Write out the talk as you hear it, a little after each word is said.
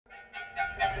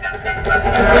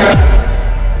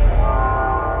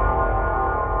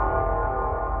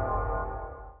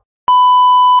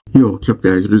Yo, what's up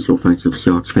guys, it is Offensive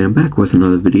Seahawks fan back with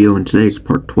another video, and today is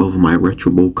part 12 of my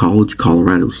Retro Bowl College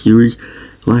Colorado series.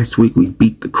 Last week we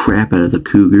beat the crap out of the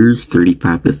Cougars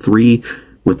 35-3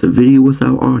 with the video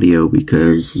without audio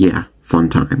because, yeah,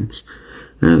 fun times.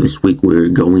 This week we're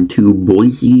going to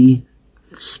Boise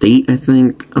State, I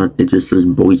think. It just says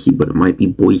Boise, but it might be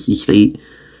Boise State.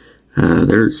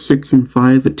 They're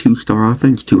 6-5, a 2-star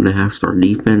offense, 2.5-star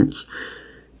defense.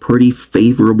 Pretty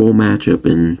favorable matchup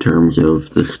in terms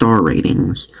of the star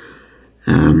ratings.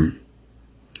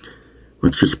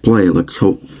 Let's just play. Let's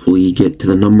hopefully get to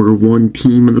the #1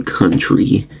 team in the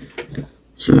country.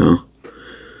 So,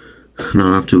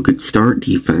 not off to a good start.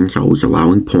 Defense always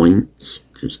allowing points.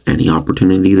 Just any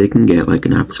opportunity they can get, like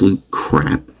an absolute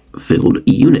crap-filled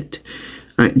unit.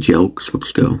 Alright, Jelks,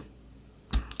 let's go.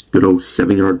 Good old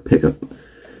 7-yard pickup.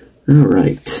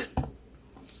 Alright.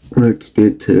 Let's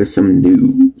get to some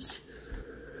news.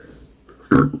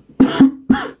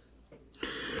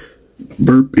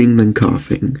 Burping then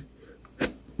coughing.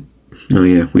 Oh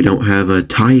yeah, we don't have a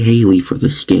Ty Haley for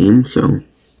this game, so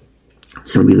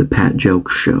it's going to be the Pat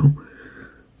Jelks show.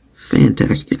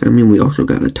 Fantastic. I mean, we also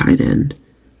got a tight end.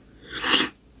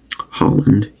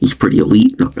 Holland. He's pretty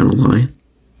elite, not going to lie.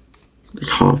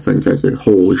 This offense as a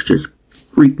whole is just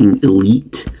freaking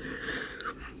elite.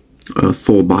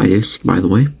 Full bias, by the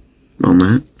way, on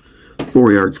that.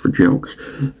 4 yards for Jelks.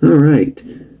 Alright.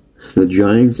 The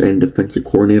Giants and defensive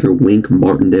coordinator Wink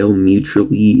Martindale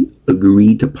mutually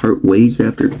agreed to part ways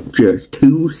after just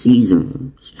 2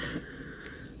 seasons.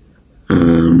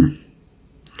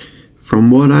 From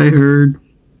what I heard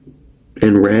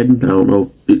and read, I don't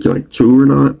know if it's like true or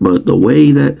not, but the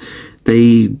way that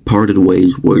they parted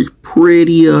ways was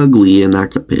pretty ugly, and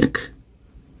that's a pick.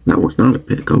 That was not a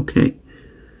pick, okay.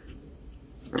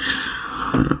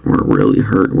 We're really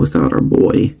hurting without our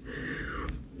boy.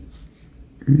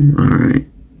 Alright.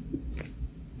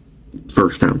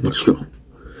 First down, let's go.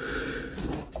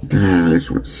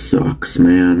 This one sucks,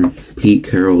 man. Pete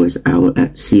Carroll is out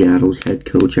at Seattle's head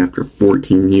coach after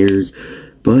 14 years,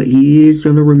 but he is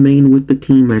going to remain with the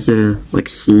team as a, like,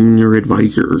 senior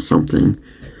advisor or something.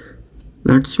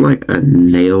 That's like a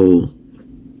nail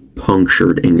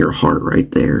punctured in your heart right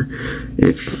there,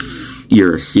 if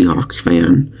you're a Seahawks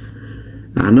fan.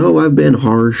 I know I've been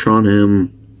harsh on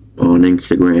him on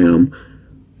Instagram,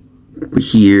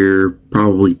 here,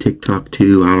 probably TikTok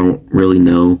too, I don't really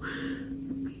know.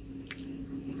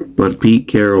 But Pete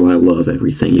Carroll, I love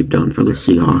everything you've done for the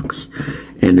Seahawks,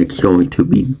 and it's going to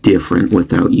be different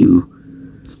without you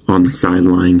on the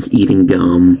sidelines eating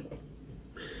gum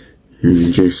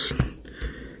and just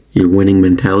your winning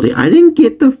mentality. I didn't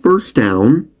get the first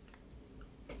down.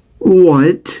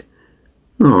 What?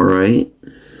 Alright.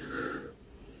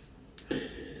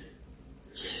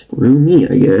 Screw me,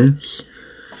 I guess.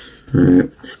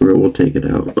 Alright, screw it, we'll take it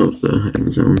out of the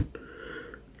end zone.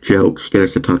 Jelks, get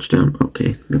us a touchdown.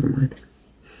 Okay, never mind.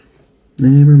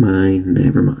 Never mind,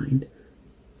 never mind.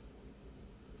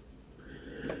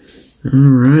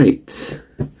 Alright.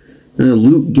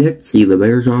 Luke Getsy, the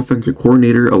Bears offensive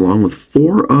coordinator, along with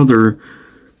 4 other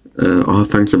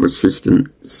offensive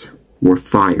assistants, were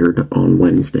fired on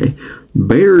Wednesday.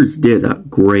 Bears did a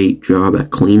great job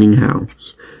at cleaning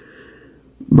house.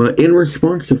 But in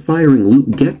response to firing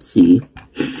Luke Getsy,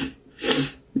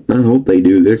 I hope they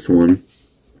do this one.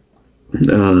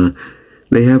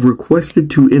 They have requested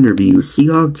to interview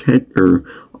Seahawks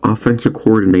offensive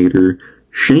coordinator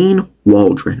Shane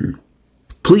Waldron.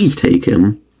 Please take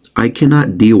him. I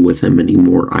cannot deal with him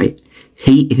anymore. I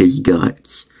hate his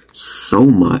guts so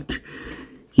much.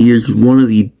 He is one of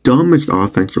the dumbest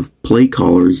offensive play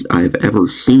callers I've ever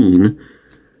seen.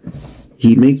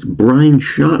 He makes Brian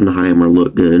Schottenheimer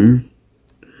look good.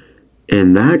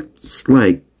 And that's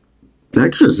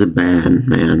just bad,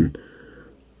 man.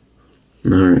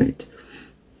 Alright.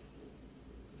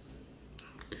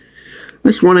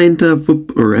 This one ain't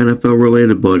football or NFL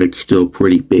related, but it's still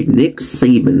pretty big. Nick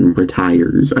Saban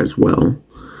retires as well.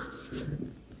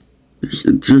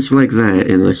 Just like that,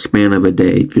 in the span of a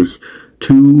day. Just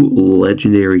 2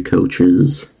 legendary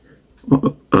coaches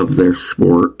of their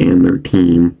sport and their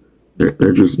team.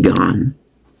 They're just gone.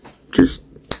 Just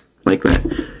like that.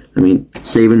 I mean,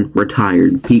 Saban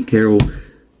retired. Pete Carroll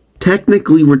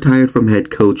technically retired from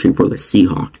head coaching for the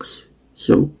Seahawks.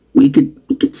 So we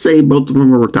could say both of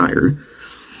them are retired.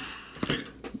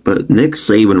 But Nick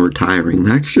Saban retiring,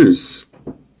 that's just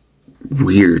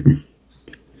weird.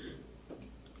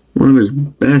 One of his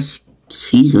best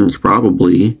seasons,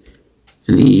 probably.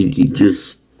 And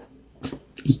he's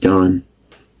gone.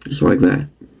 Just like that.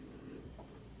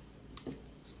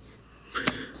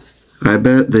 I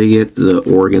bet they get the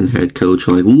Oregon head coach,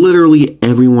 like literally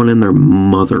everyone and their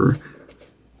mother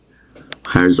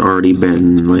has already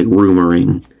been like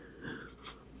rumoring.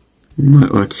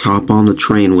 Let's hop on the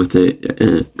train with it,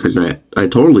 because I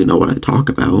totally know what I talk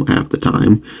about half the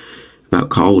time about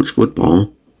college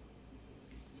football.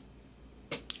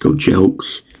 Go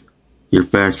Jokes. You're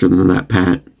faster than that,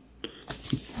 Pat.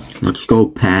 Let's go,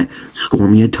 Pat. Score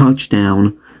me a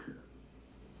touchdown.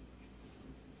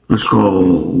 Let's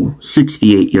go.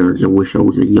 68 yards. I wish I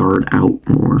was a yard out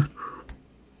more.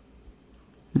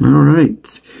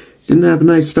 Alright. Didn't have a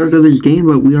nice start to this game,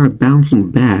 but we are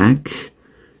bouncing back.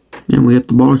 And we get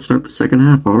the ball to start the second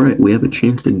half. Alright, we have a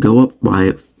chance to go up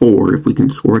by 4 if we can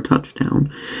score a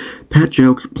touchdown. Pat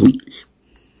Jokes, please.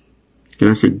 Get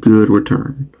us a good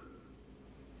return.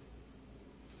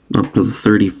 Up to the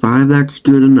 35, that's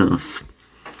good enough.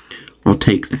 I'll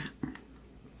take that.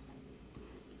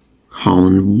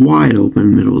 Holland wide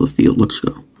open, middle of the field. Let's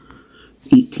go.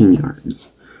 18 yards.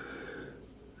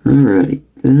 Alright.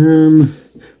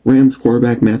 Rams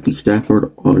quarterback Matthew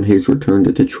Stafford on his return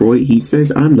to Detroit. He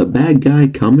says, I'm the bad guy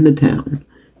coming to town.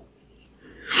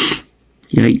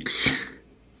 Yikes.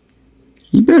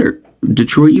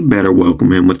 Detroit, you better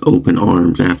welcome him with open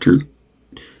arms after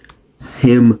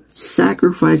him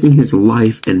sacrificing his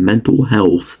life and mental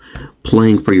health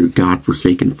playing for your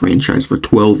godforsaken franchise for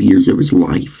 12 years of his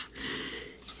life.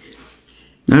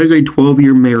 That is a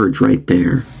 12-year marriage right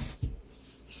there.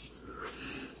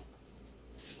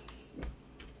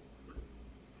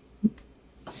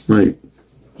 Like,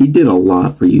 he did a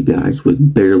lot for you guys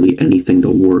with barely anything to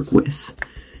work with.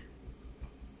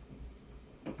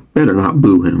 Better not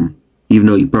boo him, even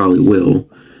though you probably will.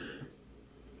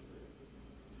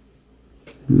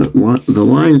 The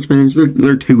Lions fans,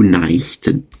 they're too nice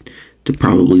to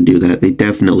probably do that. They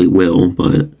definitely will,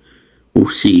 but we'll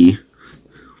see.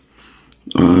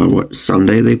 What,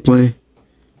 Sunday they play?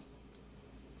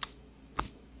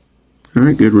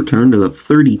 Alright, good return to the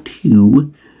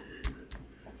 32.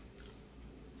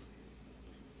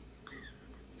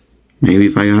 Maybe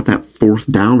if I got that 4th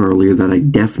down earlier that I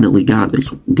definitely got, this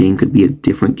game could be a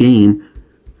different game.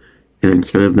 And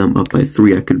instead of them up by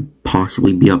 3, I could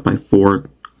possibly be up by 4.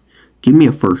 Give me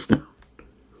a first down.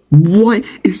 What?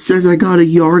 It says I got a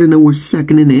yard and it was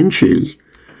 2nd and inches.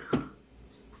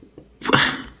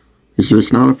 Is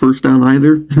this not a first down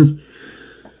either?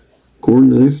 According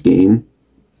to this game.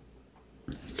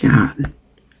 God.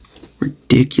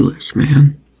 Ridiculous,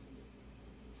 man.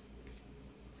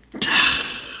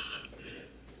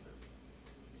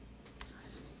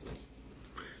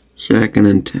 Second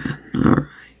and 10. Alright.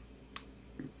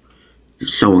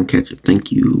 Someone catch it.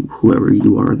 Thank you, whoever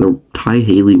you are. The Ty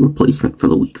Haley replacement for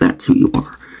the week. That's who you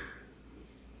are.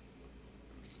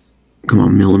 Come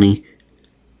on, Milne.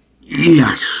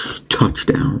 Yes!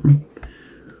 Touchdown.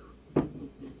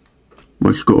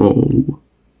 Let's go.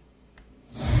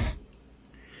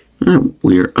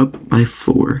 We're up by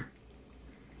 4.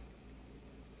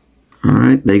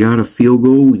 Alright, they got a field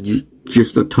goal.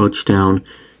 Just a touchdown.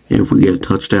 And if we get a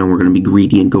touchdown, we're going to be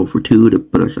greedy and go for 2 to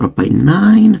put us up by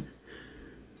 9.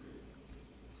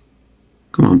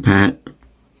 Come on, Pat.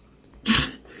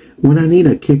 When I need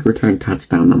a kick return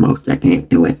touchdown the most, I can't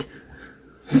do it.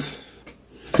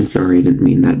 I'm sorry, I didn't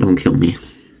mean that. Don't kill me.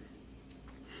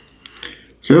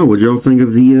 So, what y'all think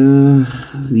of the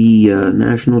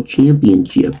national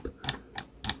championship?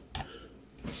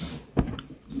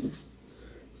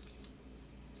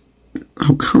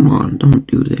 Oh, come on. Don't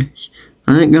do this.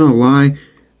 I ain't gonna lie.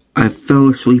 I fell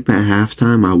asleep at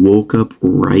halftime. I woke up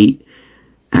right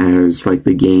as, like,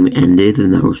 the game ended,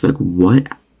 and I was like, what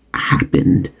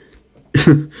happened?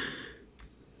 I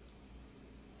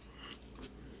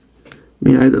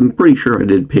mean, I'm pretty sure I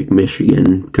did pick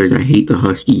Michigan, because I hate the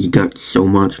Huskies' guts so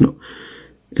much. No,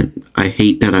 and I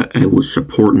hate that I was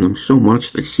supporting them so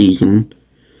much this season.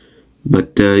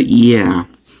 But, yeah.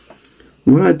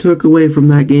 What I took away from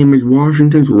that game is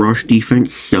Washington's rush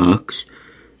defense sucks.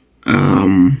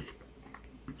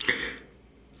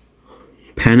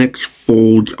 Penix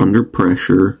folds under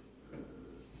pressure.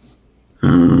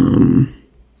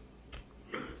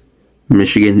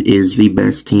 Michigan is the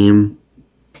best team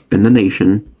in the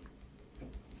nation.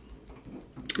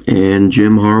 And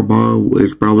Jim Harbaugh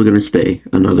is probably going to stay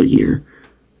another year.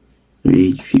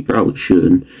 He probably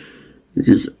should.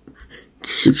 It's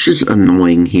just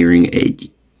annoying hearing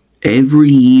it every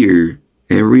year,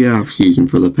 every offseason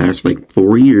for the past, like,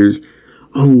 4 years.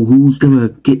 Oh, who's going to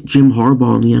get Jim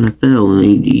Harbaugh in the NFL?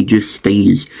 And he just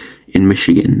stays in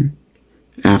Michigan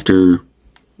after,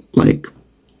 like,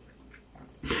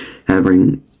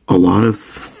 having a lot of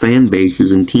fan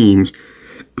bases and teams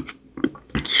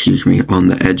excuse me, on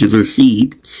the edge of their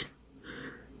seats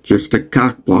just to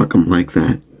cock block them like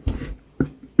that.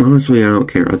 Honestly, I don't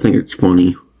care. I think it's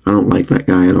funny. I don't like that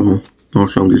guy at all.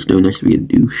 Also, I'm just doing this to be a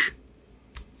douche.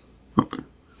 Oh,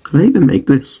 can I even make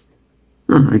this?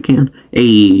 Oh, I can. Hey,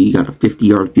 you got a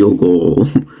 50-yard field goal.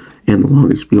 And the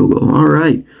longest field goal.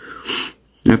 Alright.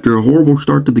 After a horrible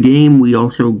start to the game, we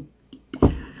also...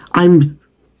 I'm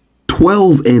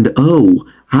 12-0.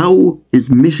 How is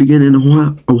Michigan and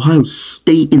Ohio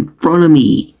State in front of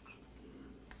me?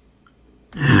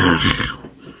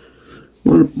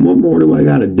 What more do I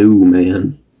gotta do,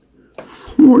 man?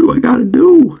 What more do I gotta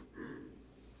do?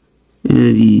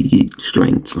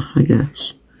 Strength, I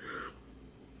guess.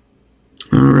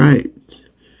 Alright.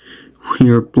 We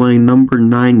are playing number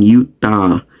 9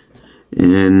 Utah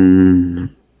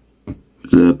in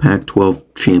the Pac-12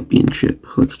 championship.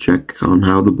 Let's check on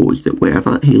how the boys did. Wait, I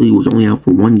thought Haley was only out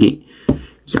for 1 game.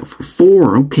 He's out for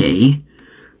 4, okay.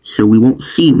 So we won't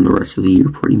see him the rest of the year,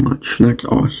 pretty much. That's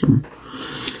awesome.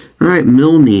 Alright,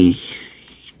 Milne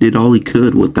did all he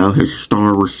could without his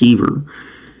star receiver.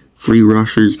 3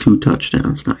 rushes, 2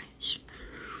 touchdowns. Nice.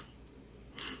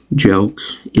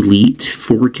 Jelks, elite,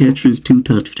 4 catches, 2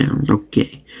 touchdowns.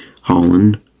 Okay.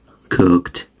 Holland,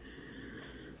 cooked.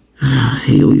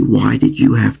 Haley, why did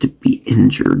you have to be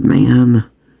injured, man?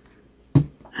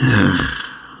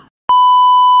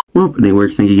 Well,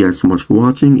 anyways, thank you guys so much for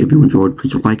watching. If you enjoyed,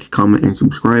 please like, comment, and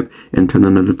subscribe, and turn the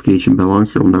notification bell on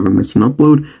so you'll never miss an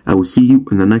upload. I will see you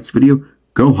in the next video.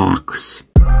 Go Hawks!